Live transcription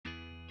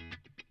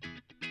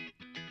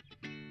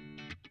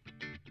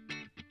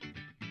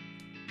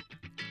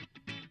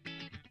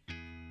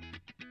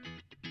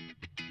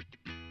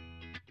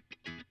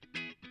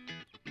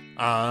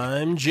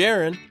I'm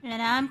Jaron.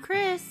 And I'm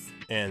Chris.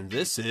 And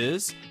this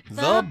is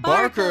The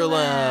Barker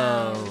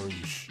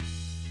Lounge.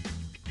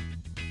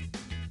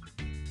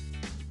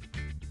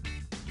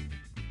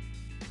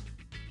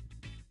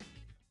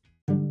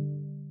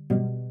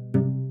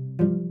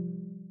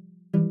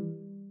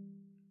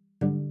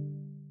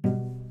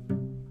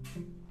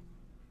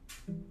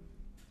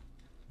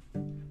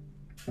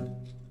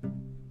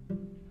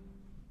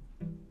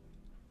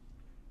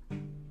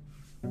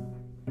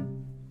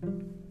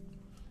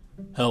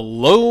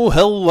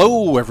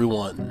 Hello,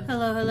 everyone.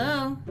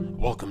 Hello.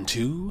 Welcome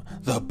to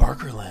The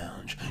Barker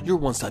Lounge, your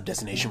one-stop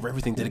destination for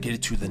everything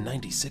dedicated to the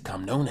 90s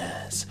sitcom known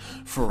as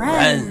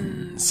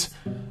Friends.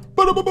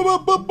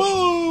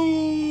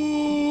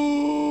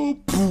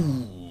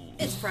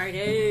 It's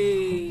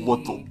Friday.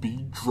 Let the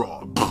beat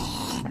drop.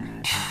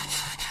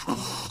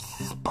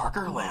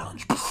 Barker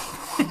Lounge.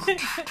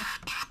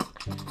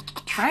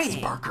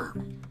 Friday. Barker.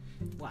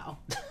 Wow.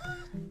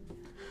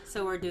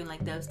 So we're doing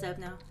like dubstep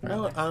now? I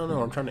don't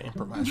know. I'm trying to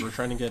improvise. We're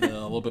trying to get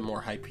a little bit more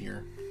hype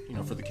here,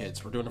 for the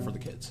kids. We're doing it for the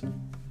kids.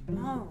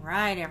 All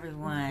right,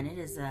 everyone.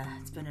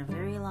 It's been a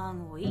very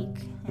long week.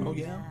 And, oh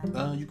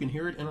yeah. You can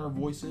hear it in our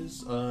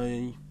voices.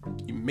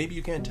 Maybe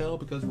you can't tell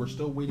because we're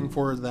still waiting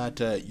for that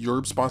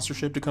Yerb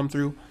sponsorship to come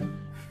through.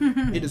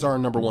 It is our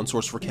number one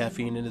source for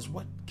caffeine. It is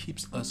what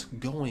keeps us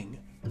going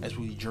as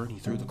we journey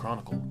through the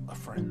chronicle of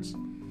Friends.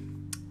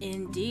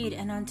 Indeed,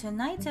 and on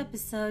tonight's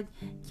episode,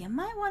 you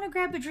might want to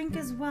grab a drink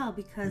as well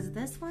because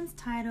this one's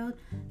titled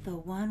The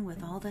One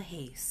with All the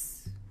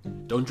Haste.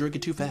 Don't drink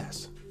it too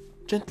fast.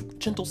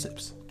 Gentle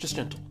sips. Just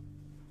gentle.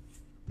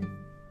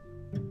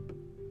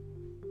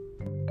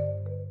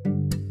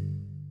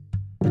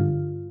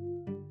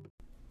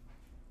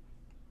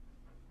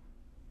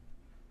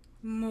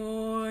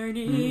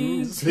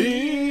 Morning's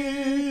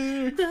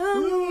here. The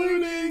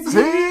morning's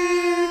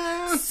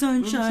here.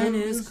 Sunshine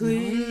is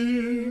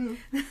clear.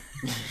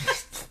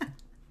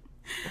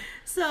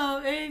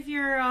 So if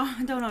you're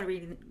don't want to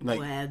read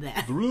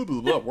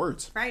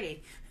words.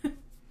 Friday.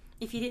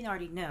 If you didn't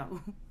already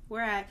know, we're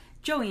at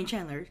Joey and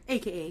Chandler,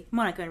 aka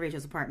Monica and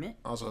Rachel's apartment.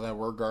 Also, that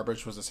word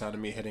garbage was the sound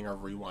of me hitting our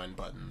rewind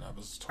button. That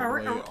was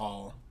totally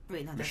all.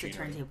 Wait, no, that's a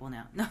machinery. turntable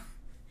now. No,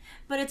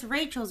 but it's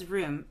Rachel's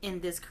room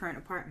in this current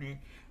apartment,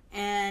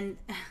 and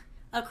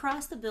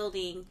across the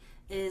building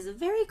is a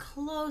very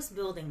close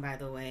building, by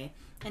the way,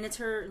 and it's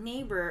her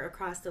neighbor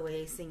across the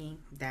way singing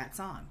that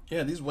song.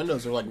 Yeah, these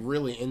windows are like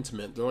really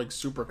intimate. They're like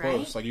super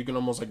close. Right? Like you can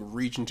almost like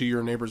reach into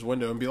your neighbor's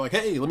window and be like,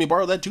 "Hey, let me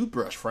borrow that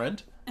toothbrush,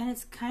 friend." And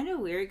it's kind of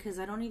weird because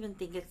I don't even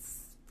think it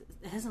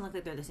doesn't look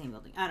like they're the same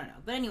building. I don't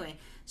know. But anyway,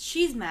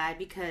 she's mad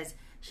because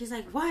she's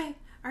like, "Why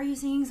are you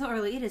singing so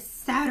early? It is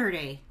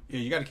Saturday." Yeah,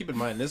 you got to keep in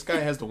mind, this guy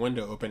has the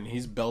window open.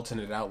 He's belting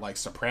it out like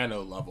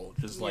soprano level.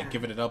 Just like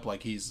giving it up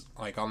like he's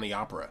like on the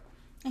opera.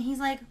 And he's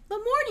like, "The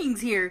morning's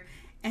here."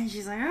 And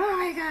she's like, "Oh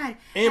my god."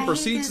 And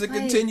proceeds to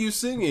continue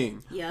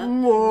singing. Yep.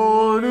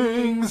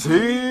 Morning's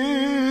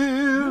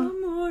here. The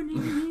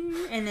morning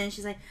here. And then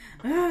she's like,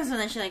 "Oh." So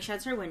then she like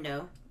shuts her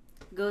window,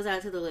 goes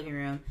out to the living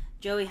room.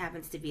 Joey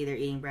happens to be there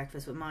eating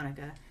breakfast with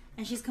Monica.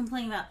 And she's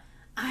complaining about,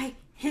 "I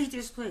hate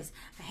this place.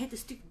 I hate the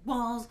stupid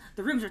walls.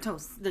 The rooms are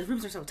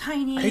so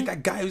tiny. I hate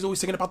that guy who's always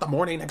singing about the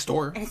morning next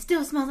door. And it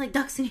still smells like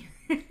ducks in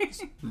here."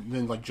 And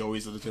then like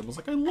Joey's at the table.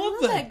 Like, I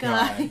love that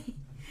guy.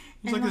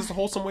 He's like, this is a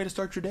wholesome way to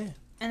start your day.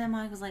 And then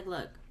Monica's like,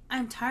 "Look,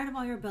 I'm tired of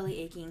all your belly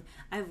aching.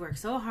 I've worked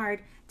so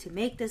hard to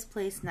make this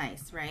place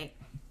nice, right?"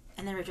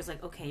 And then Rachel's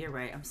like, "Okay, you're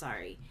right. I'm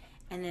sorry."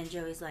 And then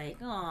Joey's like,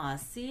 "Aw,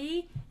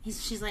 see?"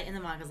 She's like, and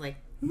then Monica's like,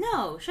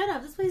 "No, shut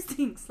up. This place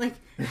stinks." Like,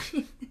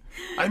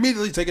 I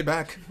immediately take it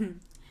back.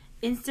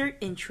 Insert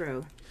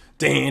intro.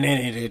 Can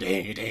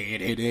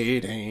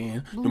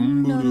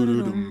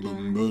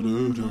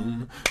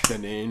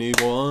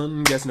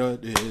anyone guess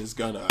what is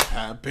gonna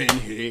happen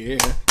here?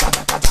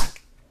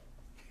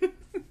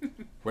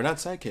 We're not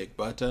sidekick,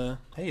 but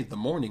hey, the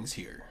morning's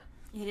here.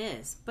 It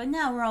is. But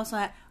now we're also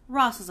at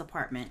Ross's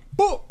apartment.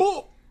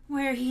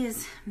 Where he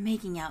is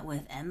making out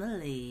with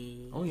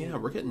Emily. Oh yeah,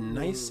 we're getting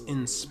nice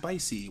and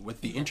spicy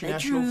with the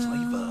international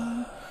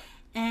flavor.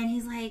 And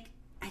he's like,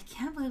 "I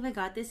can't believe I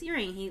got this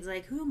earring." He's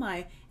like, "Who am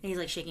I?" And he's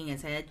like shaking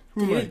his head.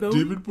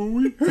 David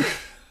Bowie?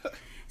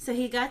 So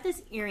he got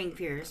this earring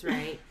pierced,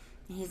 right?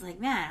 And he's like,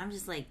 "Man, I'm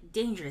just like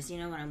dangerous,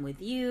 when I'm with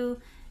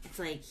you." It's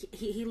like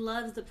he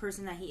loves the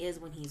person that he is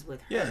when he's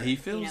with her. Yeah, he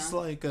feels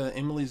like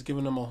Emily's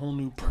giving him a whole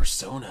new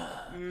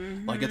persona.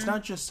 Mm-hmm. Like it's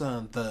not just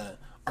the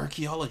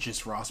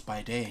archaeologist Ross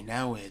by day.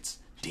 Now it's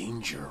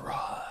Danger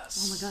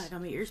Ross. Oh my god, I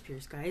got my ears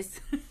pierced, guys.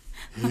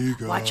 Hey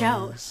guys, watch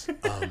out.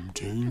 I'm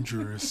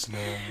dangerous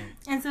now.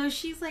 And so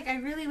she's like, "I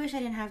really wish I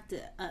didn't have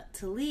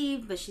to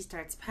leave," but she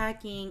starts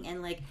packing,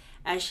 and like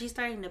as she's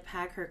starting to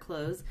pack her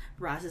clothes,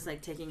 Ross is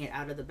like taking it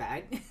out of the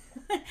bag.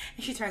 And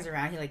she turns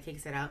around, he like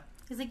takes it out.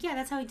 He's like, "Yeah,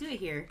 that's how we do it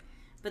here."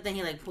 But then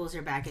he like pulls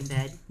her back in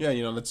bed.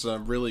 Yeah, that's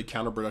really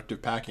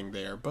counterproductive packing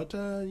there. But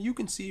you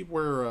can see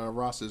where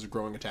Ross's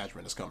growing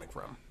attachment is coming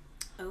from.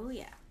 Oh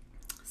yeah.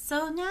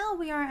 So now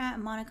we are at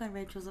Monica and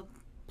Rachel's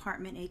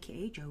apartment,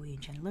 aka Joey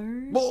and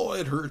Chandler.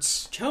 Boy, it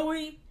hurts.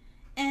 Joey.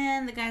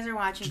 And the guys are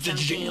watching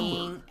Chandler.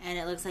 something, and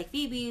it looks like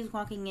Phoebe is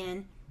walking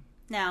in.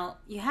 Now,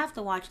 you have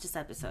to watch this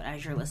episode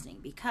as you're listening,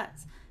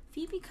 because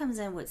Phoebe comes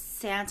in with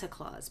Santa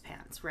Claus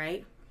pants,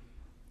 right?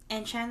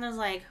 And Chandler's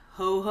like,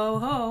 ho, ho,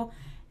 ho.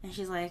 And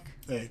she's like,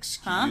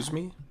 excuse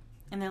me?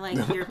 And they're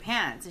like, your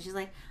pants. And she's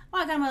like, oh,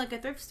 I got them at like a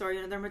thrift store.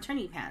 You know, they're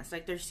maternity pants.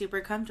 Like, they're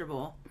super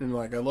comfortable. And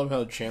like, I love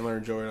how Chandler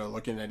and Joey are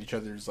looking at each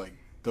other. It's like,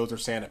 those are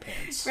Santa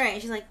pants. Right.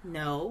 And she's like,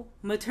 no,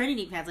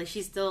 maternity pants. Like,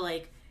 she's still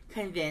like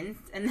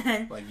convinced. And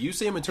then like, you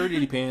say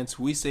maternity pants,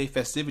 we say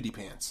festivity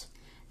pants.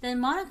 Then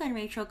Monica and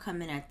Rachel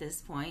come in at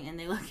this point, and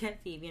they look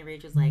at Phoebe, and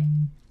Rachel's like,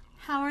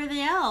 how are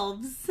the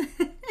elves?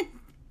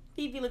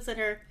 Phoebe looks at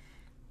her.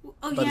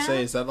 Oh, to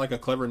say, is that like a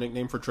clever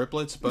nickname for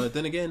triplets? But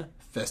then again,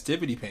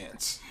 festivity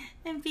pants.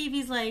 And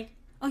Phoebe's like,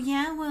 oh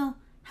yeah, well,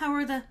 how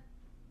are the...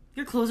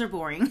 Your clothes are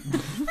boring.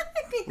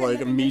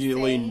 Like,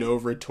 immediately no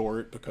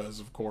retort, because,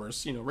 of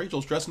course, you know,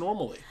 Rachel's dressed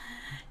normally.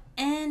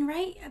 And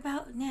right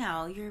about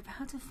now, you're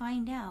about to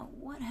find out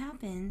what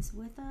happens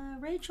with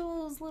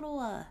Rachel's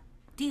little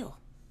deal.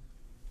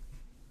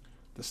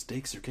 The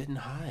stakes are getting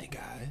high,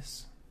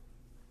 guys.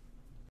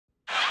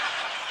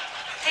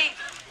 Hey,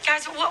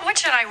 guys, what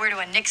should I wear to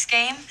a Knicks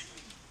game?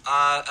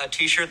 A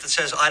t-shirt that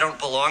says, I don't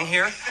belong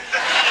here.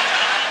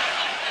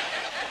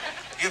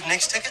 You have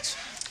Knicks tickets?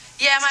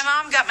 Yeah, my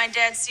mom got my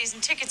dad's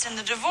season tickets in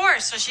the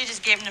divorce, so she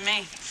just gave them to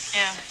me.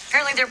 Yeah.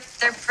 Apparently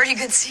they're pretty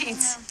good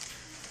seats.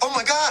 Oh,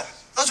 my God.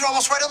 Those are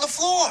almost right on the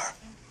floor.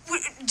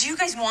 Do you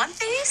guys want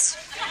these?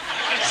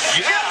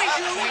 Yeah, we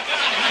do.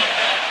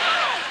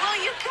 Well,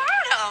 you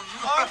got them.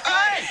 All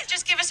right.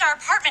 Just give us our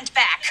apartment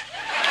back.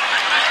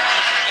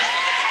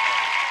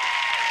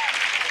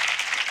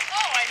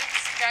 Oh, I didn't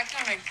see that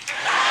coming.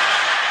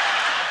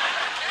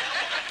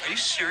 Are you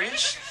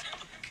serious?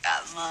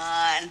 Come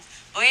on.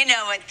 We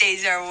know what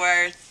these are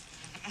worth.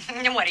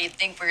 What, do you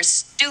think we're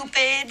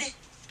stupid?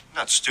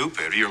 Not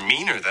stupid. You're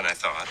meaner than I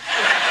thought.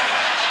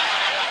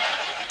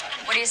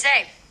 What do you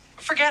say?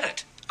 Forget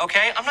it,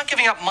 okay? I'm not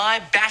giving up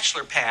my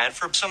bachelor pad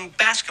for some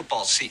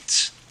basketball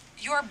seats.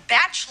 Your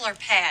bachelor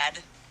pad?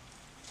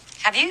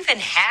 Have you even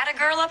had a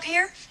girl up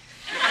here?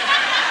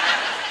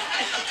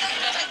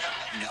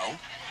 No.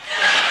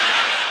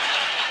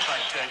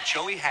 But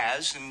Joey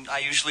has, and I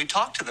usually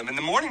talk to them in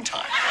the morning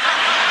time.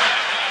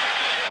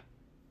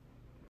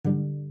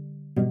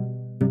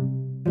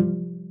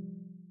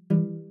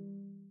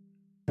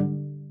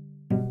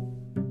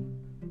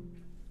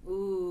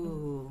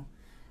 Ooh,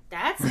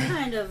 that's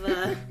kind of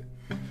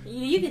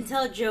you can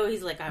tell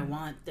Joey's like, I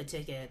want the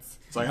tickets.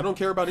 It's like, I don't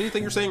care about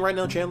anything you're saying right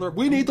now, Chandler.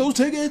 We need those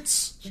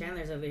tickets.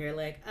 Chandler's over here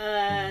like,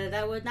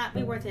 that would not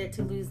be worth it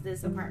to lose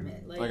this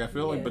apartment. Like I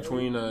feel like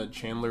between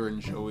Chandler and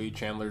Joey,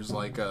 Chandler's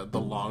like the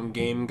long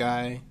game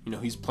guy. You know,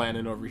 he's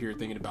planning over here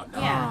thinking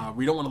about,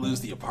 we don't want to lose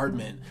the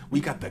apartment.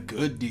 We got the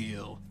good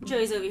deal.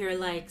 Joey's over here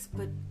like,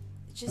 but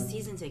it's just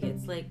season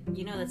tickets. Like,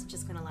 you know, that's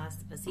just gonna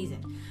last a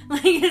season.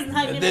 Like, it's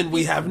not. And then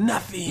we have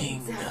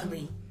nothing.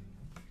 Exactly.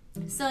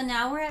 So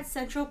now we're at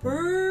Central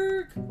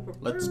Perk.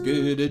 Let's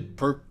get it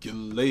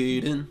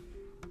percolating.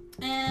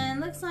 And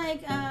looks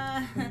like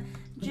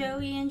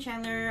Joey and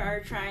Chandler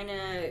are trying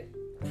to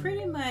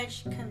pretty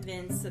much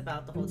convince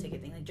about the whole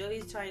ticket thing. Like,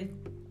 Joey's trying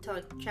to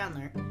tell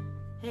Chandler,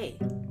 hey,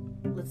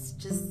 let's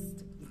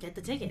just get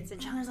the tickets. And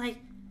Chandler's like,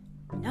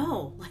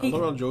 no. Like, I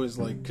love how Joey's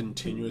like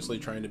continuously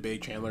trying to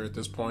bait Chandler at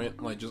this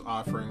point. Like, just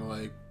offering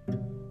like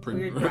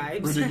weird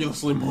bribes.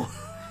 ridiculously more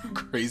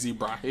crazy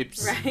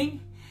bribes. Right?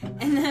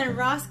 And then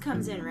Ross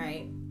comes in,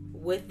 right?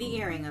 With the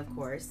earring, of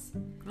course.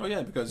 Oh,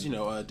 yeah, because, you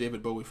know,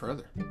 David Bowie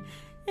forever.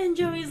 And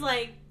Joey's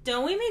like,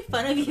 don't we make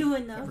fun of you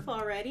enough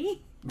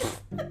already?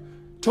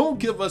 Don't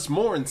give us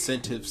more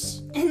incentives.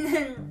 And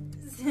then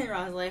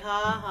Ross is like,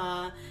 ha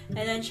ha. And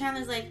then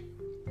Chandler's like,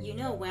 you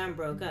know Wham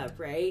broke up,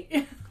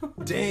 right?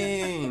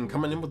 Dang,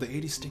 coming in with the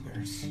 80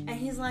 stingers. And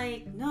he's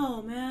like,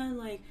 no, man,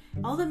 like,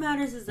 all that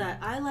matters is that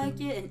I like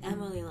it and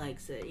Emily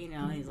likes it, you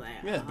know? He's like,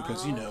 yeah,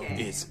 because, you know,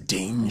 okay. It's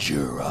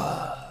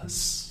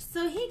dangerous.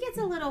 So he gets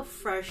a little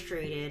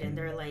frustrated, and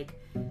they're like,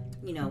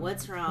 you know,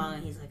 what's wrong?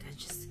 And he's like, I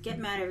just get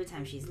mad every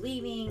time she's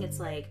leaving. It's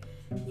like,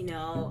 you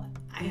know,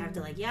 I have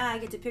to, like, yeah, I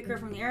get to pick her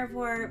from the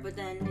airport, but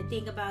then I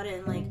think about it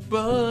and, like...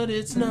 But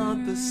it's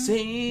not the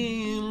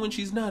same when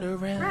she's not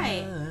around.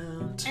 Right.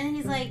 And then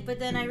he's like, but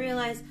then I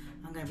realize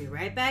I'm going to be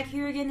right back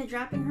here again to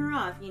dropping her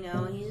off, you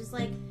know? And he's just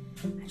like,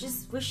 I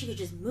just wish she could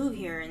just move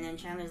here. And then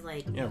Chandler's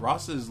like... Yeah,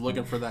 Ross is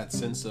looking for that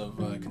sense of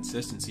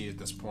consistency at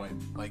this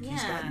point. Like,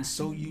 he's gotten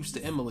so used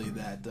to Emily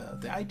that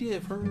the idea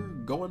of her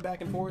going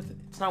back and forth,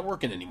 it's not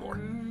working anymore.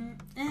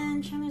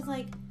 And Chandler's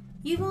like,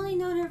 you've only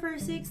known her for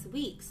 6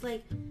 weeks.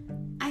 Like,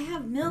 I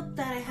have milk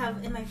that I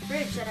have in my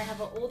fridge that I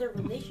have an older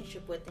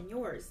relationship with than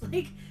yours.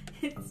 Like,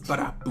 it's...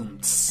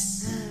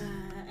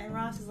 And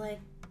Ross is like,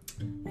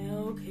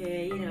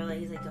 okay, you know, like,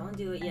 he's like, don't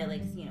do it yet,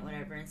 like, you know,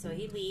 whatever. And so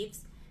he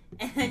leaves,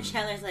 and then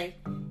Chandler's like,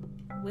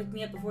 wake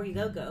me up before you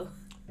go.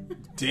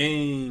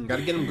 Dang,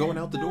 gotta get him going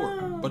out the door.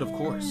 Oh, but of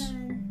course.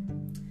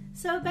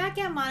 So back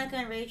at Monica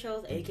and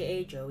Rachel's,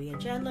 aka Joey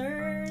and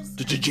Chandler's.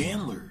 The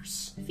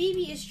Chandlers.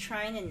 Phoebe is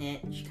trying to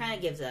knit. She kind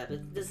of gives up.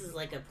 This is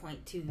like a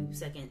 0.2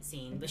 second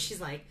scene, but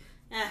she's like,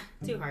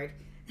 too hard.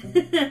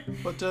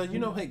 But,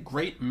 hey,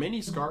 great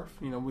mini scarf.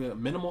 We have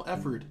minimal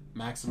effort,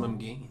 maximum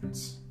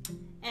gains.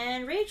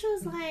 And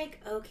Rachel's like,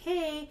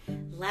 okay,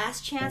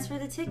 last chance for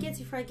the tickets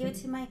before I give it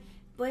to my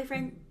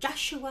boyfriend,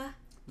 Joshua.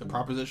 The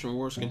proposition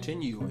wars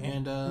continue,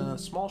 and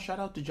small shout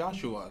out to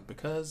Joshua,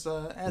 because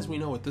as we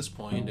know at this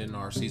point in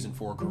our season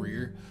 4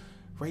 career,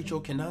 Rachel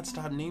cannot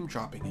stop name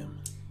dropping him.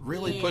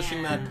 Really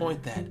pushing that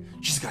point that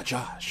she's got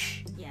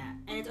Josh. Yeah,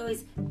 and it's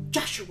always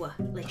Joshua,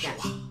 like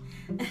Joshua.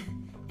 That.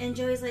 And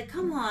Joey's like,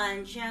 come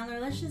on, Chandler,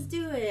 let's just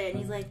do it. And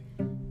he's like,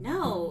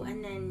 no.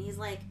 And then he's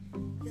like,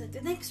 the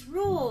next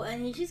rule.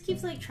 And he just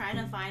keeps like trying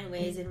to find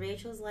ways. And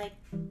Rachel's like,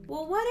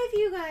 well, what if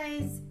you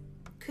guys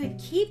could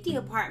keep the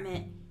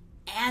apartment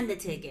and the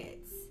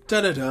tickets?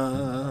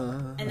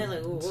 Da-da-da. And they're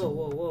like,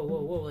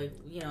 whoa,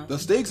 like, the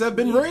stakes have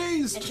been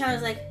raised. And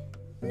Chandler's like,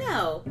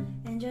 no.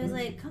 And Joey's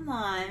like, come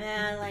on,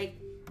 man, like,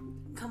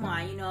 come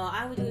on,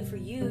 I would do it for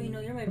you,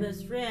 you're my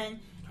best friend.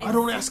 And I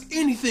don't ask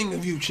anything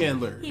of you,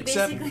 Chandler,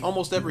 except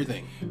almost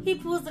everything. He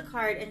pulls the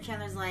card, and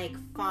Chandler's like,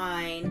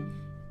 fine,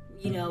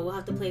 we'll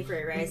have to play for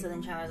it, right? So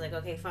then Chandler's like,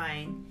 okay,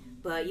 fine.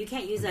 But you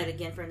can't use that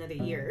again for another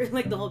year.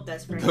 Like the whole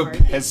best friend card.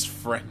 The best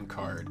friend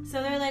card.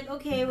 So they're like,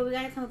 okay, well, we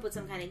gotta come up with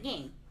some kind of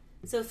game.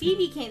 So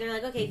Phoebe came. They're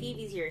like, okay,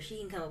 Phoebe's here. She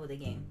can come up with a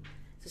game.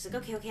 So she's like,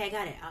 okay, I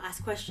got it. I'll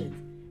ask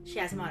questions. She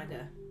asked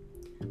Monica,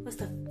 what's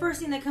the first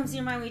thing that comes to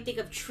your mind when you think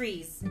of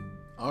trees?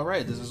 All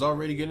right, this is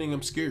already getting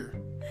obscure.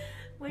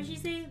 What did she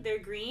say? They're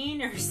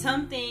green or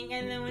something.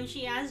 And then when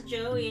she asked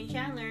Joey and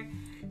Chandler...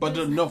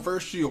 But no,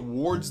 first she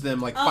awards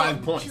them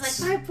 5 points.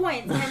 She's like, 5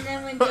 points. And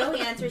then when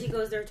Joey answers, he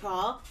goes, they're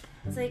tall.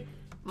 It's like...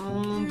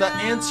 No. The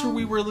answer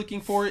we were looking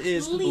for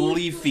is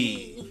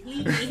leafy.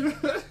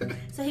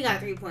 So he got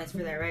 3 points for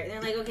that, right? And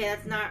they're like, okay,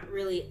 that's not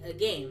really a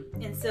game.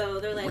 And so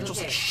they're like, Rachel's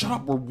okay. Like, shut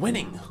up, we're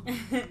winning.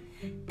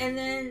 And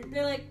then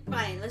they're like,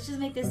 fine, let's just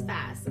make this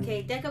fast.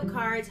 Okay, deck of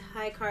cards,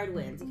 high card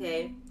wins,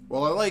 okay?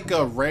 Well, I like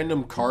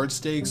random card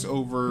stakes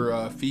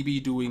over Phoebe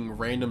doing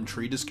random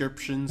tree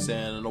descriptions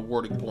and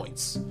awarding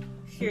points.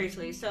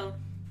 Seriously, so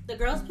the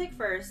girls pick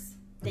first,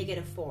 they get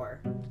a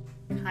 4.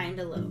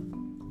 Kinda low.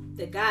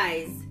 The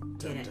guys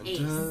get an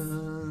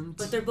ace.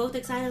 But they're both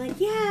excited, like,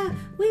 yeah,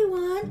 we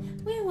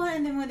won.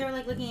 And then when they're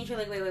like looking at each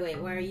other, like, wait,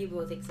 why are you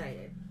both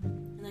excited?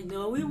 And like,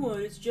 no, we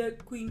won. It's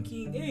Jack, Queen,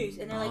 King, Ace.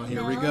 And they're like,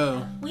 here no, we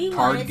go. We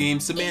Card won. game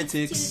It's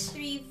semantics. 8,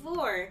 2, 3,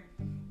 4.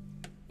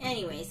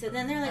 Anyway, so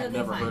then they're like, I've okay,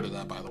 never fine. heard of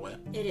that, by the way.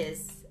 It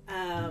is.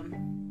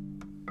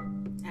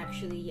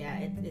 Actually, yeah,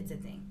 it's a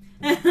thing.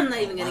 I'm not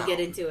even gonna get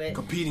into it.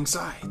 Competing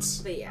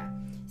sides. But yeah.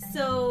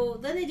 So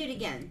then they do it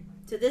again.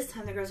 So this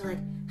time the girls are like,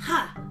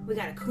 ha, we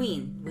got a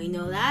queen. We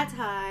know that's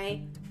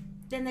high.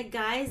 Then the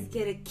guys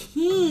get a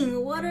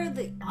king. What are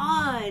the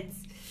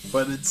odds?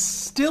 But it's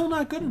still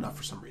not good enough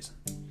for some reason.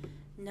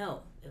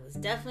 No, it was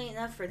definitely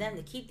enough for them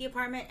to keep the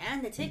apartment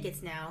and the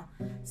tickets now.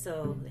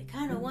 So they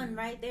kind of won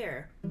right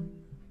there.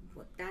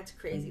 Well, that's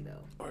crazy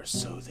though. Or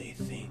so they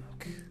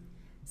think.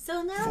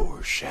 So now...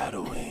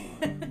 Foreshadowing.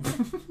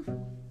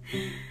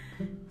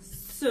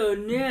 So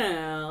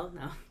now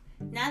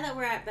that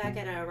we're back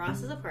at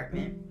Ross's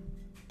apartment,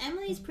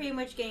 Emily's pretty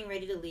much getting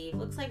ready to leave.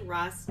 Looks like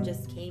Ross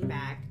just came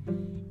back,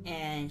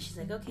 and she's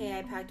like, okay,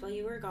 I packed while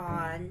you were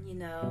gone,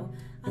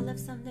 I left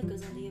something that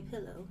goes under your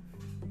pillow.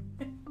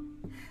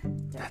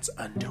 That's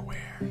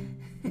underwear.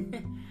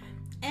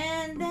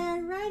 And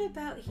then right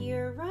about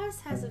here,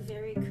 Ross has a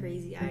very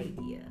crazy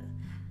idea.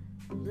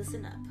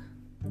 Listen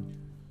up.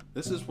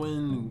 This is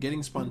when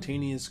getting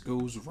spontaneous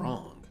goes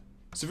wrong.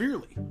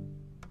 Severely.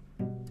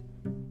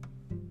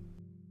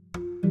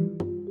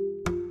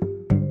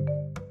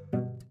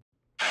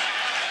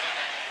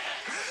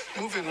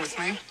 Move in with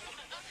me.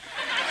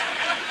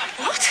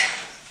 What?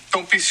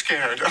 Don't be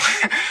scared.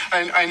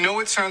 I know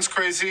it sounds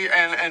crazy,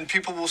 and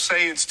people will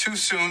say it's too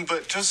soon,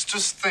 but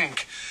just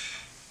think.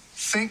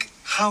 Think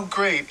how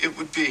great it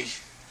would be.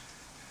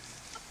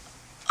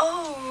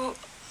 I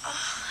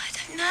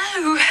don't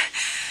know.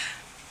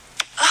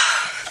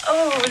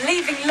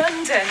 Leaving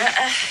London.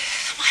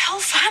 My whole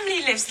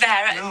family lives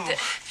there. No.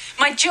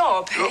 My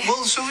job.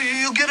 Well, so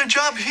you'll get a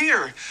job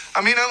here.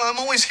 I mean, I'm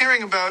always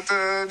hearing about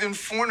the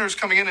foreigners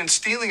coming in and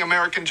stealing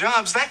American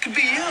jobs. That could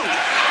be you.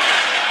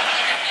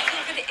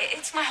 But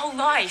it's my whole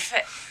life.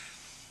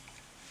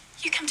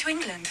 You come to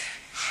England.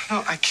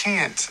 No, I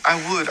can't.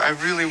 I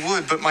really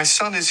would. But my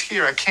son is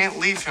here. I can't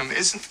leave him.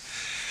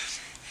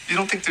 You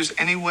don't think there's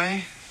any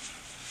way?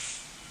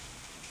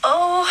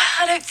 Oh,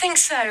 I don't think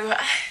so.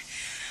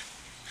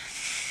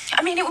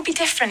 I mean, it would be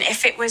different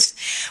if it was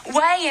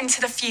way into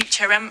the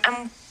future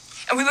and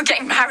we were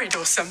getting married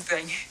or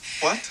something.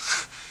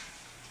 What?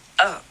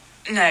 Oh,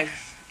 no,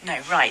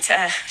 right.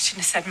 I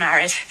shouldn't have said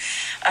married.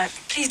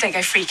 Please don't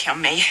go freaky on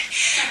me.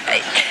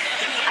 I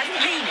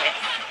didn't mean it.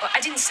 Well,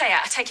 I didn't say it.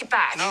 I take it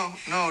back. No,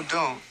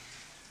 don't.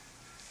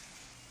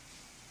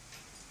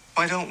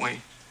 Why don't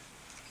we?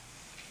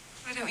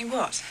 Why don't we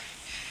what?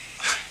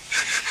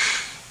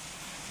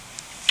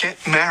 get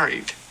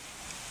married.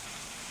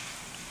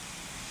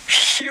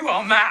 You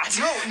are mad.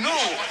 No,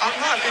 I'm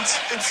not.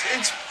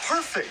 It's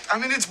perfect. I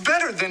mean, it's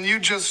better than you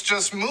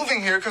just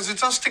moving here because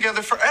it's us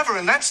together forever,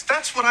 and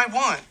that's what I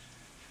want.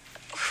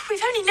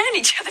 We've only known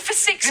each other for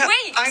 6 Yeah,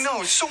 weeks. I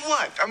know. So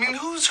what? I mean,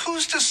 who's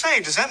to say?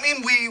 Does that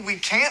mean we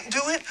can't do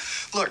it?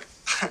 Look,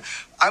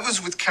 I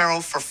was with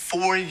Carol for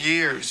 4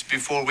 years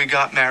before we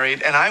got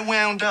married, and I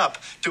wound up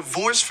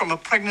divorced from a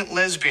pregnant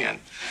lesbian.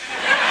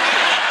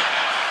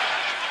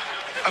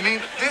 I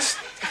mean, this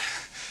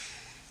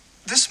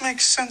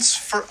makes sense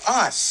for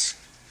us.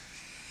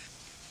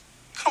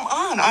 Come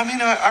on. I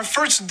mean, our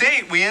first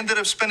date, we ended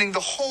up spending the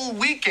whole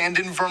weekend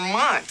in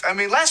Vermont. I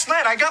mean, last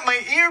night I got my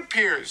ear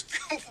pierced.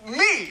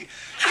 Me.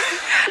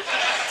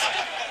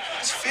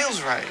 This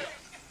feels right.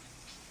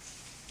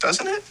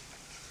 Doesn't it?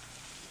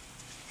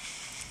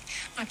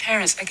 My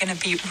parents are going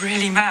to be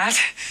really mad.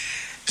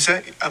 Is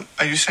that,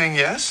 are you saying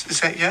yes? Is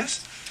that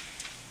yes?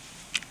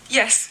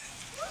 Yes.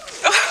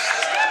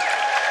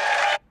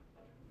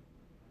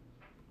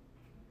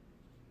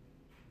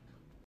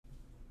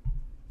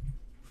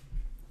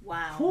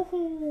 Wow.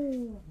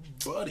 Woohoo,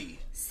 buddy.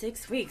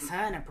 6 weeks, huh?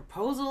 And a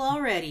proposal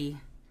already.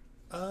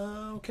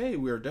 Okay,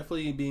 we're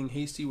definitely being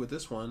hasty with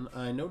this one.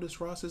 I noticed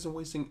Ross isn't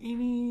wasting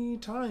any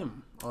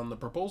time on the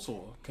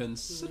proposal,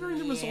 considering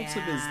the results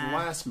of his Yeah.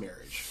 last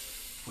marriage,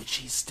 which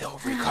he's still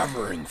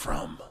recovering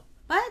from.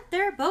 But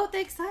they're both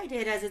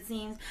excited, as it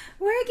seems.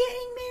 We're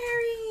getting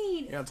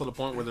married! Yeah, to the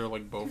point where they're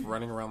like both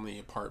running around the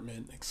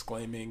apartment,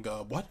 exclaiming,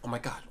 "What? Oh my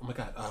god! Oh my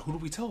god! Who do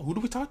we tell? Who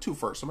do we talk to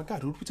first? Oh my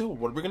god! Who do we tell?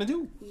 What are we gonna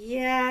do?"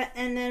 Yeah,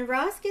 and then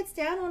Ross gets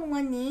down on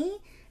one knee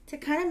to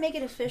kind of make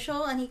it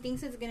official, and he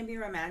thinks it's going to be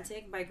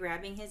romantic by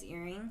grabbing his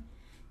earring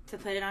to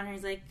put it on her.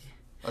 He's like,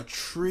 A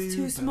tree It's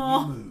too that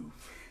small. we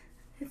move.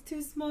 it's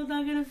too small,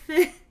 not going to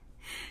fit.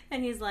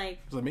 And he's like,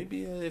 So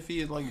maybe if he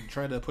had like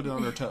tried to put it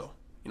on her toe,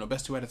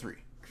 best 2 out of 3.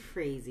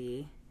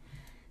 crazy.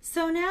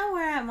 So now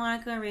we're at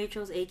Monica and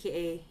Rachel's,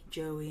 aka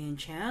Joey and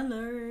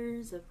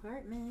Chandler's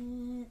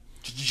apartment.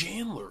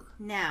 Chandler.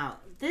 Now,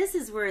 this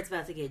is where it's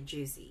about to get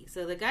juicy.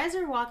 So the guys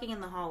are walking in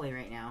the hallway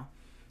right now,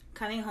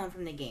 coming home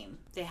from the game.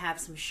 They have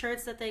some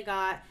shirts that they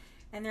got,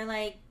 and they're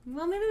like,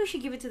 well, maybe we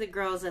should give it to the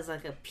girls as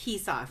like a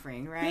peace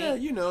offering, right?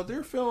 Yeah,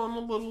 they're feeling a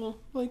little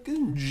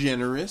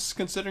generous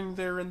considering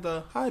they're in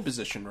the high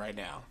position right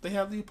now. They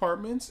have the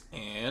apartments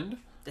and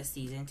The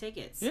season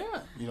tickets.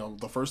 yeah,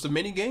 the first of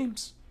many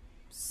games.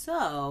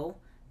 So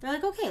they're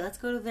like, okay, let's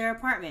go to their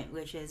apartment,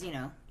 which is,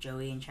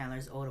 Joey and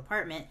Chandler's old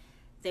apartment.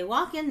 They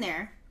walk in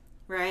there,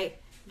 right?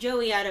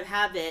 Joey, out of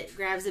habit,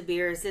 grabs a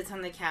beer, sits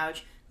on the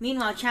couch.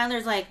 Meanwhile,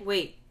 Chandler's like,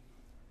 wait,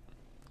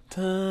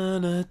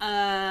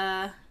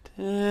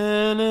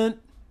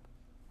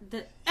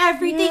 Everything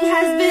everything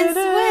has been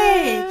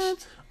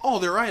switched. All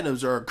their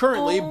items are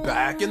currently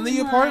back in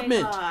the my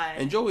apartment. God.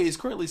 And Joey is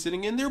currently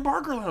sitting in their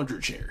Barker Lounger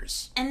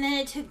chairs. And then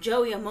it took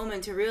Joey a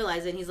moment to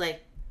realize it, and he's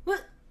like,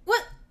 What?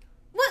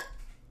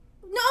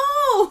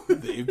 No!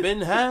 They've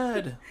been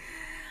had.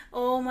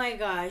 Oh my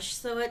gosh.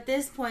 So at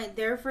this point,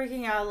 they're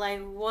freaking out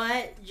like,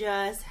 what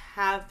just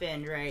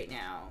happened right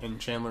now? And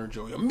Chandler and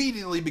Joey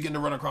immediately begin to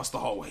run across the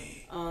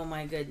hallway. Oh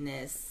my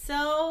goodness.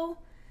 So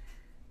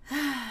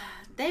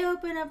they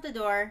open up the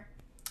door.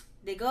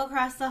 They go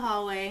across the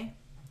hallway.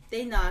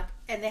 They knock,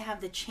 and they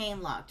have the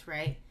chain locked,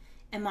 right?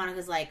 And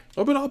Monica's like,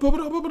 Open up, open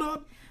up, open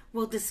up.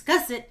 we'll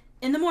discuss it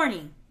in the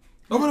morning.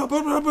 Open up,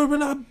 open up,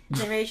 open up.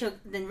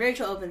 Then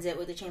Rachel opens it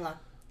with the chain lock.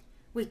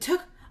 We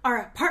took our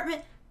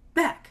apartment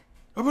back.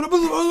 Open up,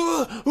 open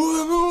up,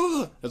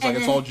 open up. It's like And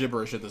it's then- all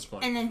gibberish at this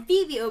point. And then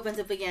Phoebe opens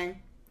up again.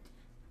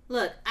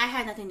 Look, I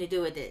had nothing to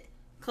do with it.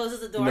 Closes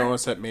the door.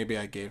 Notice that maybe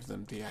I gave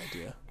them the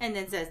idea. And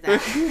then says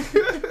that.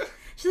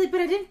 She's like, but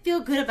I didn't feel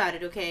good about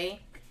it,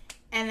 okay?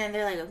 And then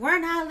they're like, we're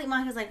not leaving.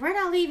 Monica's like, we're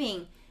not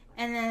leaving.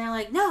 And then they're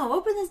like, no,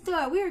 open this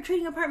door. We are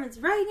trading apartments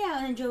right now.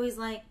 And then Joey's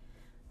like,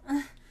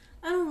 I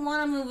don't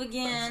want to move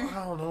again.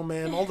 I don't know,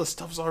 man. All the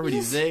stuff's already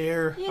Yes,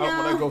 there. you I don't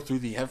want know. to go through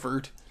the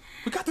effort.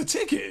 We got the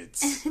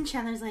tickets. And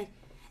Chandler's like,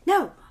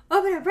 no,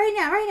 open it right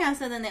now, right now.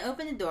 So then they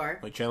open the door.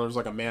 Like Chandler's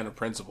like a man of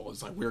principle.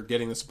 It's like we're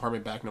getting this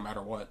apartment back no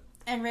matter what.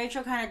 And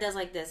Rachel kind of does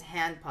like this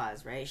hand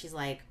pause, right? She's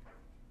like,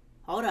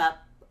 hold up.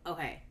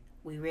 Okay,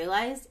 we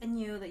realized and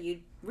knew that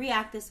you'd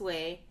react this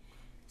way.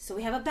 So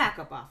we have a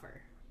backup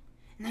offer.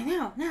 And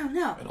like,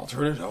 no. An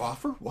alternative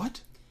offer?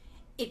 What?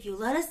 If you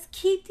let us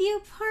keep the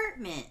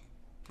apartment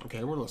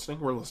Okay, we're listening.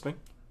 We're listening.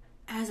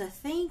 as a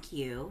thank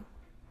you,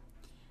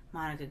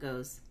 Monica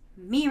goes,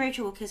 me and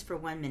Rachel will kiss for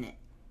 1 minute.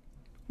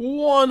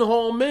 1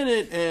 whole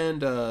minute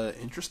and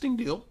interesting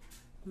deal.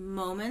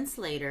 Moments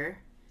later,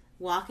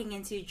 walking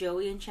into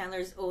Joey and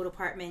Chandler's old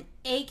apartment,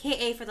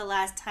 aka for the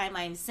last time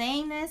I'm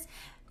saying this,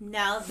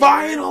 now their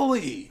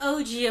Finally!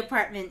 OG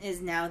apartment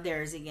is now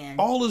theirs again.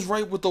 All is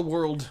right with the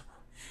world.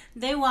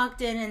 They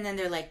walked in and then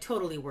they're like,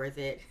 totally worth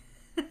it.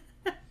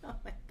 Oh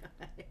my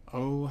god.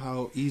 Oh,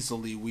 how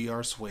easily we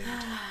are swayed.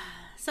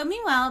 So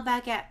meanwhile,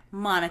 back at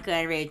Monica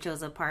and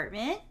Rachel's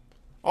apartment,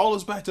 All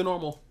is back to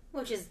normal.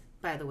 which is,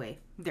 by the way,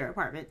 their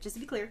apartment, just to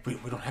be clear. We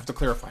don't have to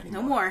clarify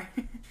anymore. No more.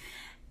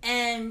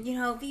 And, you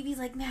know, Phoebe's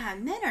like,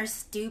 man, men are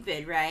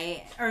stupid,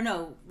 right? Or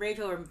no,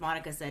 Rachel or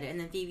Monica said it. And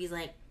then Phoebe's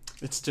like...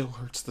 It still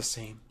hurts the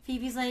same.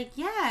 Phoebe's like,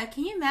 yeah,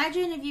 can you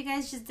imagine if you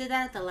guys just did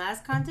that at the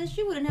last contest?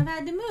 You wouldn't have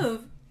had to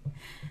move.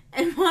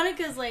 And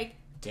Monica's like...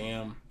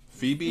 Damn.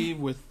 Phoebe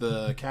with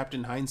the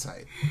Captain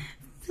Hindsight.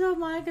 So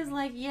Monica's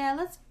like, yeah,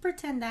 let's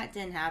pretend that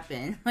didn't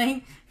happen.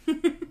 Like...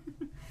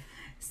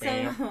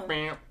 So...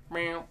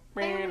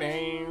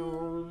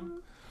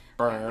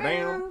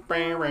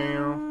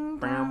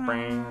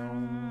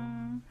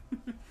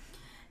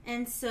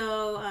 And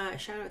so,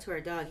 shout out to our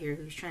dog here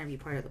who's trying to be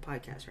part of the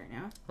podcast right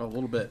now. A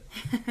little bit.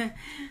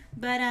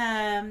 But,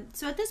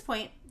 so at this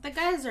point, the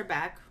guys are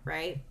back,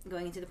 right?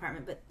 Going into the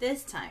apartment. But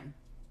this time,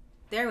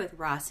 they're with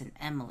Ross and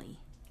Emily.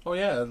 Oh,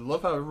 yeah. I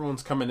love how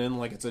everyone's coming in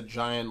like it's a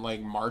giant,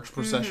 like, march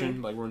procession.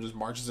 Mm-hmm. Like, everyone just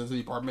marches into the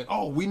apartment.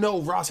 Oh, we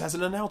know Ross has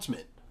an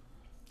announcement.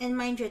 And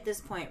mind you, at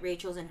this point,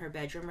 Rachel's in her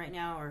bedroom right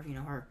now. Or, you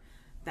know, her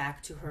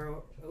back to her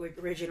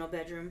original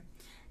bedroom.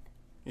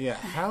 Yeah,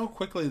 how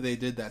quickly they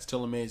did that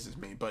still amazes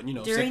me. But, you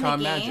know, during sitcom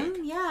the game,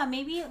 magic. Yeah,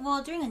 maybe,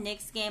 well, during a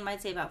Knicks game, I'd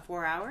say about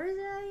 4 hours.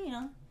 You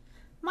know,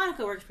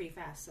 Monica works pretty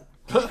fast, so.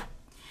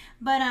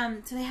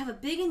 But, so they have a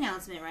big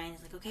announcement, right? And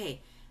it's like,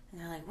 okay. And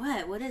they're like,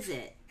 what? What is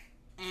it?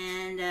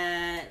 And,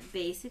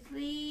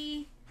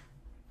 basically,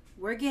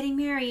 we're getting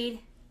married.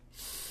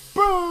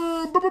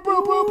 Boom! Boom! Boom!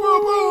 Boom! Boom!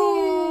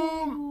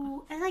 Boom!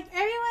 And, like,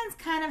 everyone's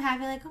kind of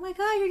happy, like, oh my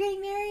god, you're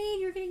getting married,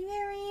 you're getting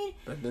married.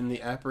 But then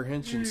the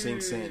apprehension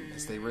sinks in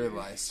as they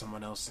realize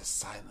someone else is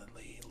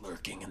silently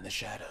lurking in the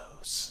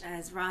shadows.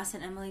 As Ross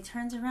and Emily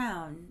turns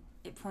around,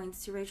 it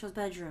points to Rachel's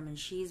bedroom, and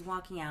she's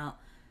walking out,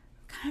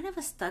 kind of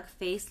a stuck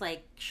face,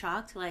 like,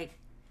 shocked, like,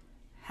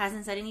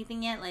 hasn't said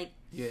anything yet, like...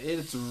 Yeah,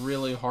 it's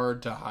really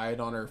hard to hide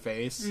on her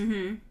face,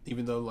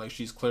 even though, like,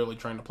 she's clearly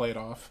trying to play it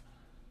off.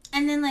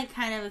 And then, like,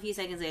 kind of a few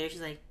seconds later, she's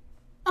like,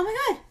 oh my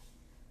god,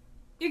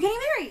 you're getting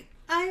married.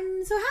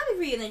 I'm so happy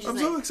for you. And then she's I'm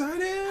like, so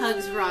excited.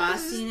 Hugs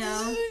Ross, you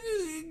know.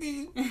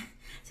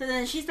 So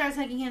then she starts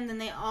hugging him. Then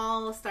they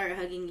all start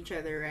hugging each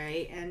other,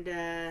 right?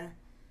 And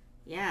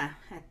yeah,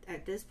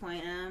 at this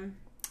point,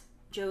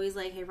 Joey's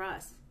like, "Hey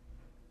Ross,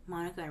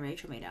 Monica and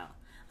Rachel made out."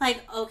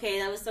 Like, okay,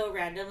 that was so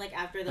random. Like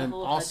after the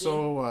whole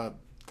also, hugging.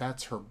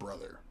 that's her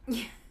brother.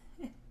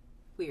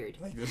 Weird.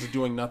 Like this is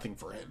doing nothing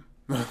for him.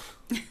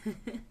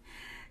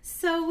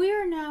 So we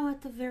are now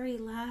at the very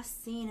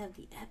last scene of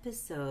the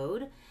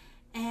episode.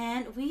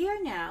 And we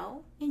are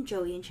now in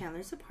Joey and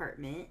Chandler's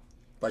apartment.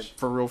 Like,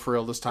 for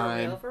real this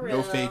time. For real.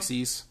 No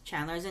fakesies.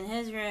 Chandler's in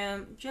his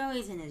room.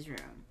 Joey's in his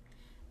room.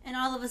 And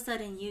all of a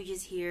sudden, you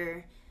just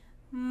hear,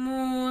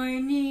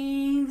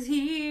 morning's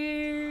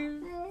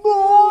here.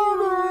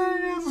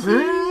 Morning's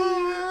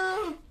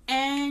here.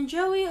 And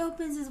Joey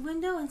opens his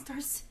window and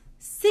starts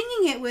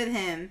singing it with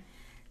him.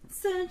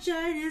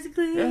 Sunshine is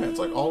clear. Yeah, it's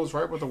like all is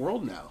right with the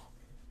world now.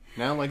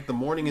 Now, like, the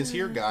morning is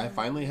here guy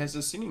finally has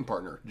his singing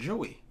partner,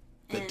 Joey.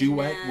 The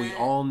duet we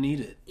all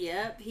needed.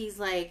 Yep, he's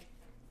like,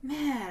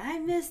 man, I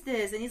missed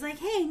this. And he's like,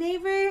 hey,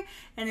 neighbor.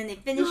 And then they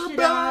finish You're it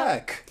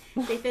back.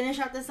 Up. They finish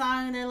out the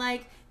song and they're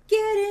like,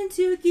 get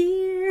into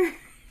gear.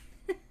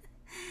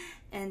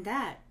 And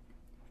that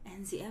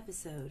ends the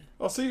episode.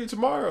 I'll see you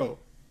tomorrow.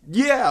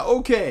 Yeah,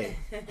 okay.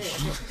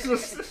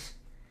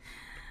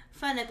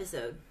 Fun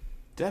episode.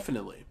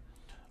 Definitely.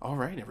 All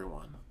right,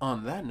 everyone.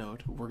 On that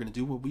note, we're going to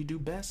do what we do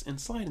best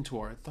and slide into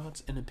our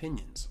thoughts and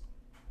opinions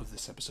of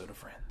this episode of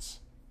Friends.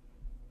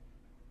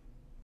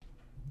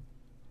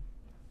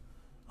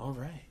 All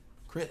right.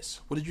 Chris,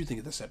 what did you think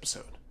of this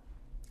episode?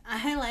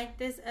 I like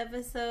this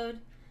episode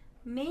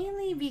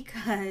mainly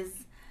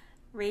because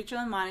Rachel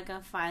and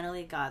Monica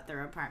finally got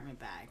their apartment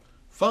back.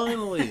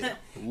 Finally!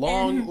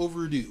 Long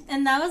overdue.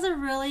 And that was a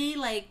really,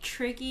 like,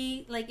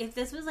 tricky, like, if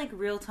this was, like,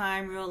 real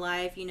time, real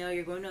life, you know,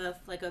 you're going to,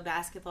 a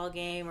basketball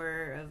game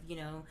or, you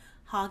know,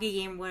 hockey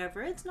game or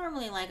whatever, it's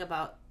normally, like,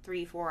 about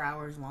 3-4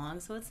 hours long.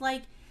 So it's,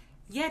 like,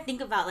 yeah, think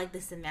about, like, the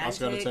semantics. I was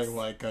going to take,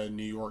 like,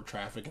 New York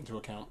traffic into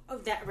account. Oh,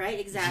 that, right,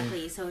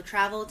 exactly. So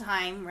travel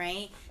time,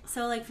 right?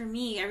 So, like, for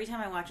me, every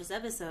time I watch this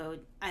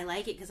episode, I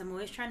like it because I'm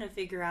always trying to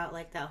figure out,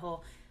 like, that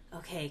whole...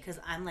 Okay, because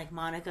I'm like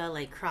Monica,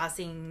 like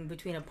crossing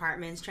between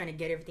apartments, trying to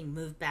get everything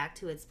moved back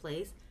to its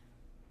place.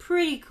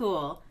 Pretty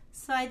cool.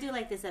 So I do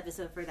like this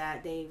episode for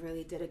that. They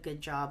really did a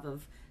good job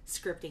of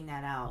scripting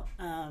that out.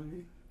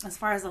 As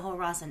far as the whole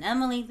Ross and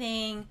Emily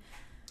thing.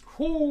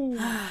 Oh,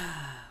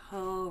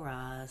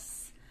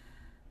 Ross.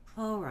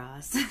 Oh,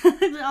 Ross.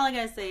 All I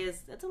gotta say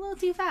is, that's a little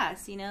too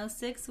fast, you know?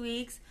 6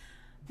 weeks.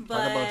 But,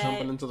 talk about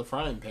jumping into the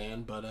frying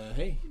pan, but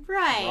hey,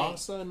 right.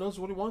 Ross knows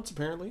what he wants,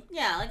 apparently.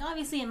 Yeah, like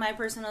obviously in my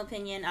personal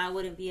opinion, I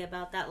wouldn't be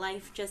about that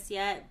life just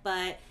yet,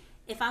 but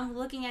if I'm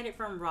looking at it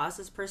from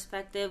Ross's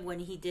perspective, when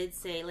he did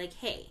say, like,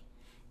 hey,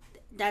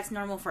 that's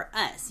normal for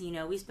us, you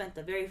know, we spent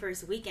the very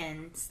first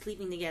weekend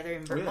sleeping together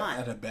in Vermont.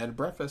 Yeah, at a bed and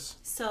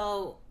breakfast.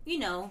 So, you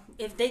know,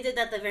 if they did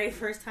that the very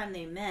first time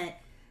they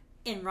met,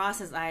 in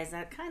Ross's eyes,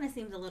 that kind of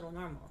seems a little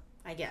normal,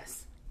 I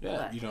guess. Yeah,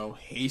 but... you know,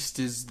 Haste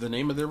is the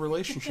name of their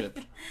relationship.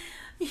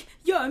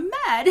 You're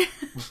mad.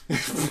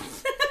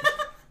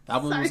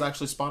 That one was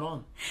actually spot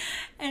on.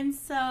 And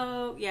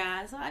so,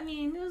 yeah. So, I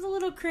mean, there was a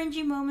little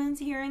cringy moments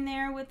here and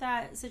there with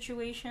that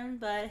situation.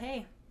 But,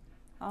 hey,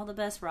 all the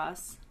best,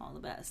 Ross. All the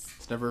best.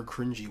 It's never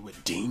cringy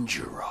with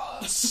danger,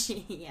 Ross.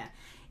 Yeah.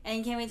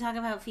 And can we talk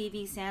about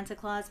Phoebe's Santa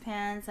Claus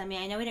pants? I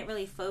mean, I know we didn't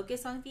really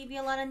focus on Phoebe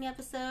a lot in the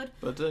episode.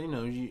 But,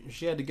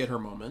 she had to get her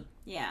moment.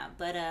 Yeah,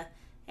 but,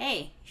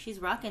 hey, she's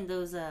rocking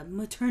those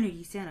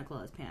maternity Santa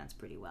Claus pants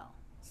pretty well.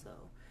 So,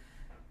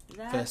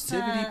 that's...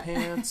 Festivity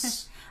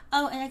pants.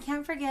 Oh, and I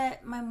can't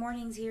forget my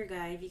Mornings Here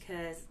guy,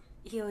 because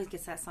he always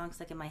gets that song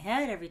stuck in my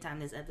head every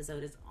time this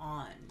episode is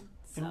on.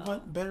 So. And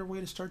what better way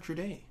to start your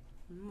day?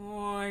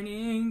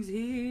 Mornings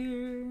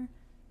here,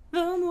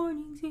 the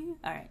morning's here.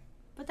 Alright,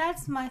 but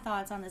that's my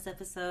thoughts on this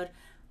episode.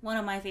 One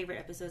of my favorite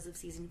episodes of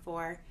season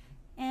 4.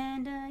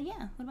 And,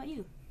 yeah, what about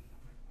you?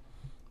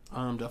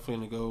 I'm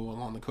definitely going to go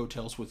along the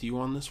coattails with you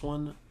on this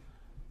one.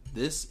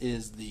 This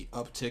is the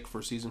uptick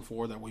for season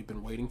 4 that we've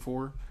been waiting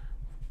for.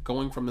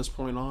 Going from this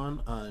point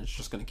on, it's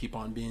just going to keep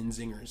on being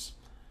zingers.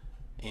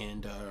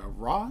 And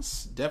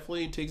Ross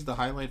definitely takes the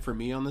highlight for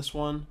me on this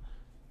one.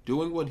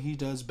 Doing what he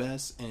does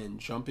best and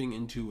jumping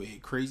into a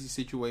crazy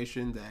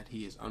situation that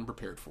he is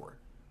unprepared for.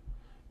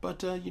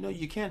 But,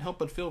 you can't help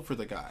but feel for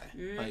the guy.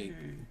 Like,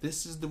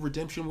 this is the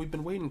redemption we've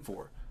been waiting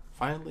for.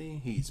 Finally,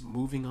 he's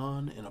moving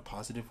on in a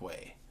positive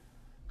way.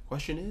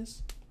 Question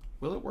is,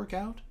 will it work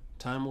out?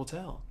 Time will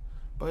tell.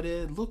 But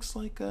it looks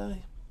like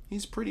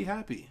he's pretty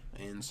happy.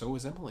 And so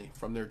is Emily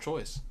from their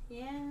choice.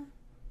 Yeah.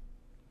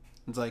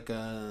 It's like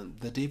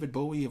the David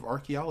Bowie of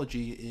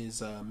archaeology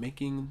is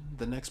making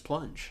the next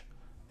plunge.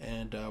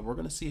 And we're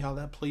going to see how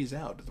that plays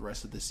out the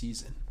rest of the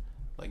season.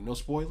 Like, no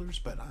spoilers,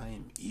 but I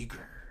am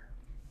eager.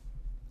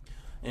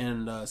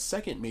 And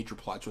second major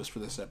plot twist for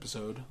this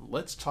episode,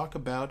 let's talk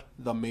about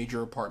the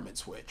major apartment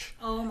switch.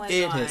 Oh my god.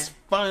 It has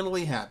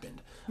finally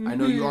happened. I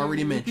know you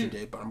already mentioned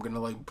it, but I'm going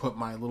to put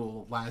my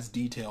little last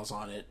details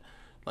on it.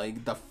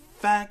 Like, the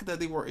fact that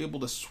they were able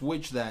to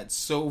switch that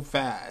so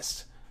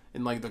fast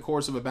in the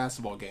course of a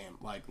basketball game.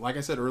 Like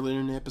I said earlier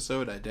in the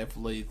episode, I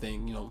definitely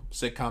think,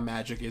 sitcom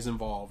magic is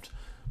involved.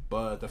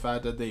 But the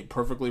fact that they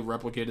perfectly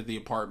replicated the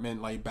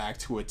apartment back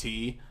to a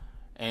T,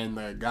 and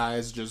the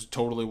guys just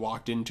totally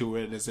walked into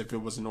it as if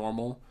it was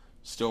normal,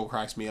 still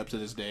cracks me up to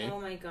this day.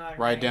 Oh my god.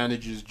 Right down to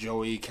just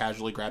Joey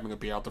casually grabbing a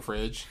beer out the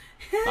fridge.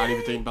 Not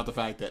even thinking about the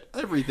fact that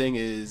everything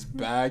is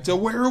back to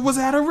where it was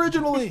at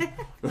originally.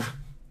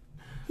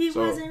 He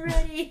wasn't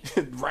ready.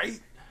 Right?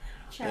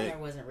 Chandler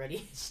wasn't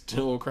ready.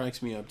 Still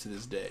cracks me up to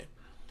this day.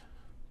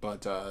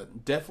 But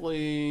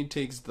definitely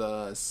takes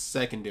the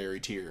secondary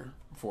tier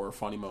for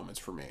funny moments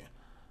for me.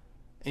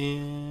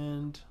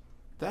 And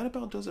that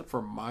about does it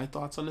for my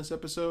thoughts on this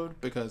episode,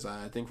 because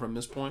I think from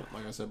this point,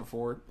 like I said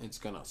before, it's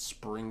going to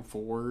spring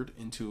forward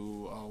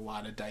into a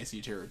lot of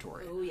dicey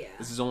territory. Oh, yeah.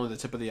 This is only the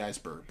tip of the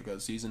iceberg,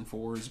 because season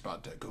 4 is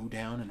about to go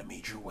down in a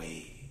major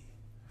way.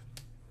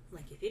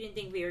 Like, if you didn't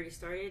think we already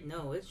started,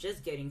 no, it's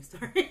just getting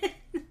started.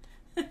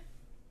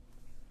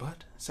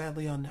 But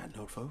sadly, on that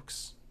note,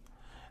 folks,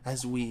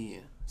 as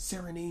we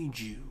serenade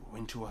you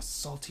into a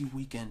salty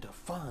weekend of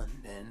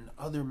fun and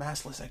other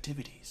massless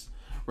activities,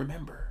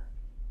 remember,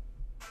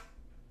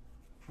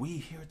 we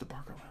here at the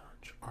Barker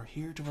Lounge are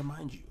here to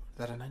remind you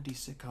that a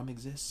 90s sitcom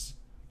exists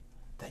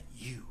that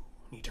you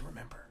need to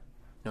remember,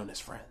 known as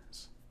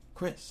Friends.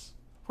 Chris,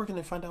 where can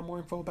they find out more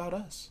info about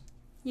us?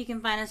 You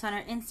can find us on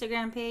our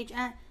Instagram page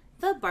at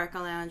The Barker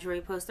Lounge, where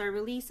we post our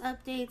release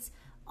updates.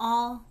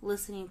 All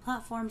listening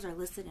platforms are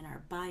listed in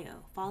our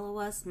bio. Follow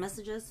us,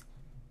 message us,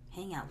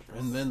 hang out with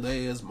us. And then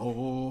there's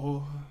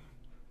more.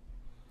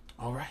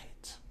 All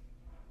right.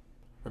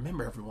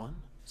 Remember, everyone,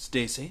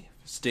 stay safe,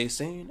 stay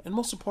sane, and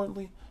most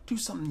importantly, do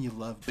something you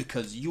love,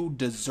 because you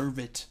deserve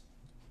it.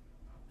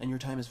 And your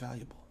time is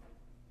valuable.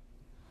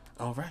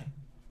 All right.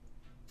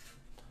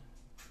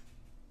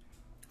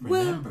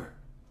 Remember.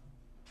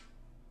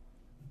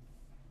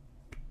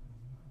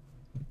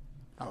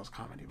 That was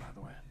comedy, by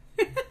the way.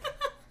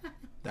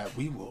 That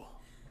we will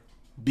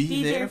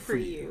be there for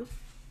you.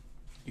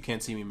 You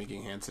can't see me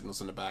making hand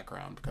signals in the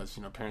background because,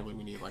 apparently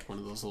we need one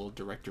of those little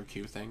director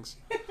cue things.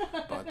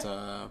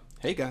 But,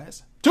 hey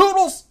guys.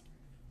 Toodles!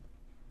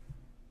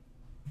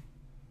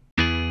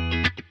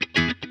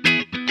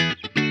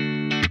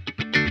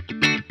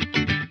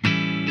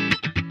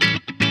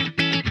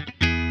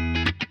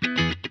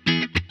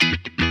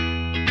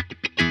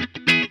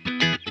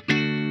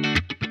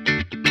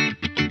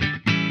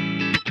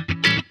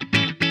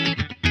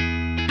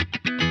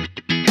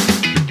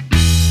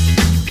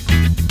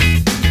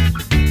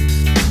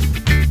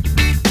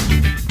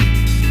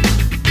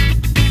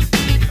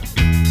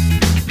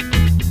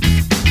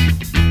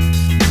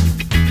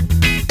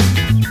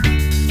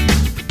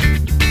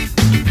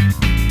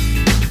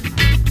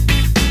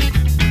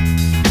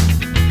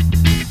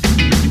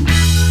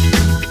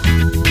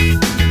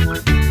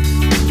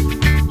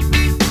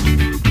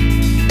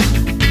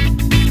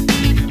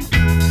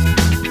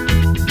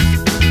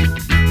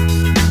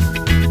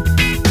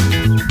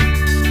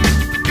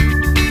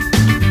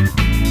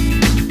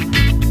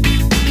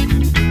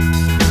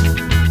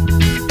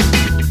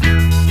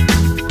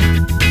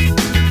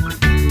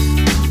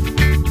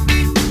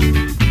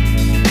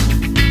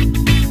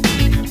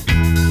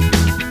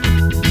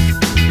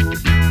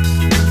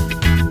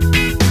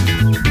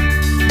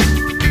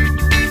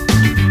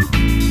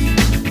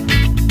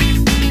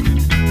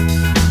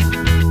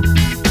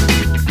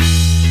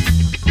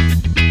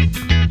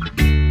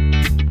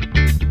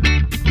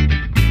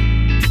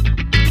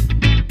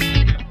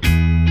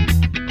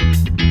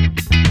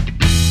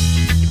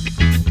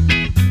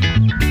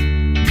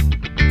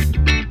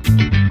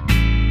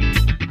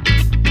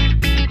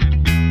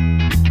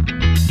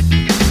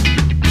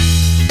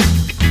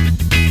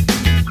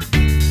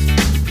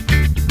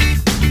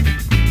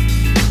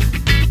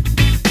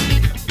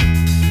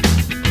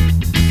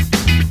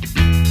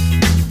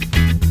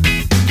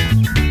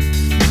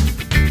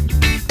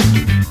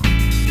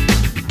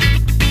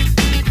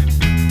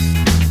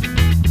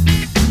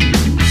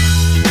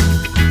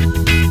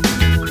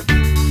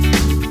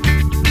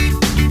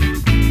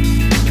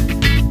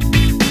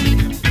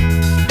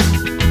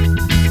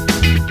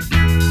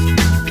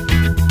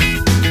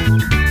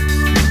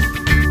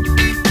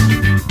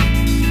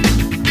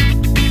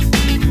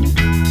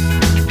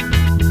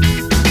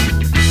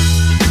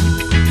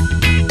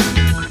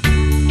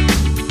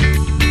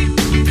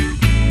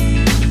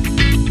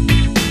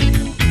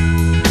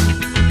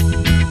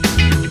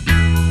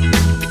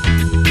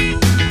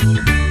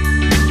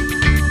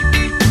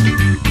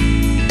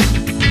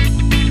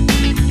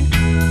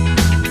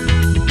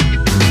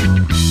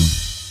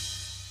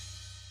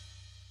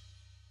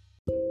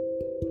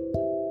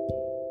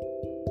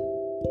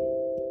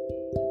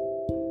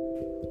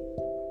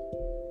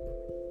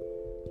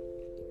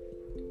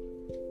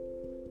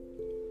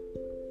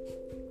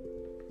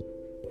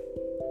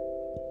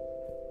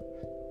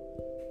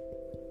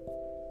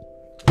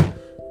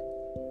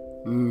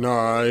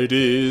 Night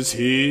is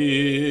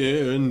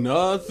here,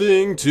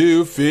 nothing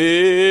to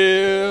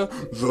fear.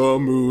 The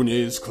moon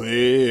is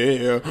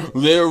clear,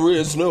 there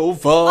is no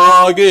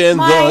fog in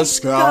the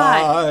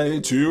sky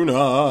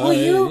tonight. Will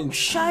you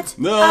shut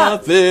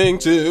Nothing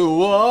up? to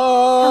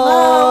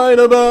whine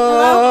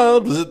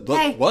about. Hello?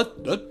 Hey.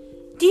 What?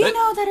 Do you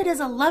know that it is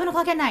 11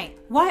 o'clock at night?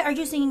 Why are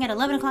you singing at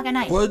 11 o'clock at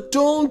night? But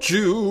don't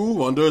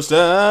you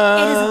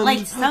understand? It is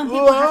late. Some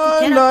people have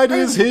to get up night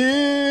early. is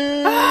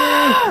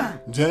here.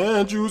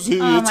 Can't you see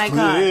Oh it's my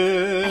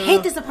clear? God. I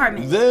hate this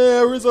apartment.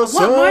 There is a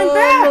mine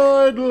back.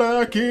 sunlight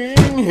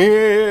lacking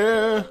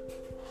here.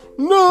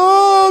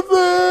 Nothing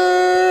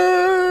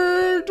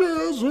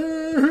to see.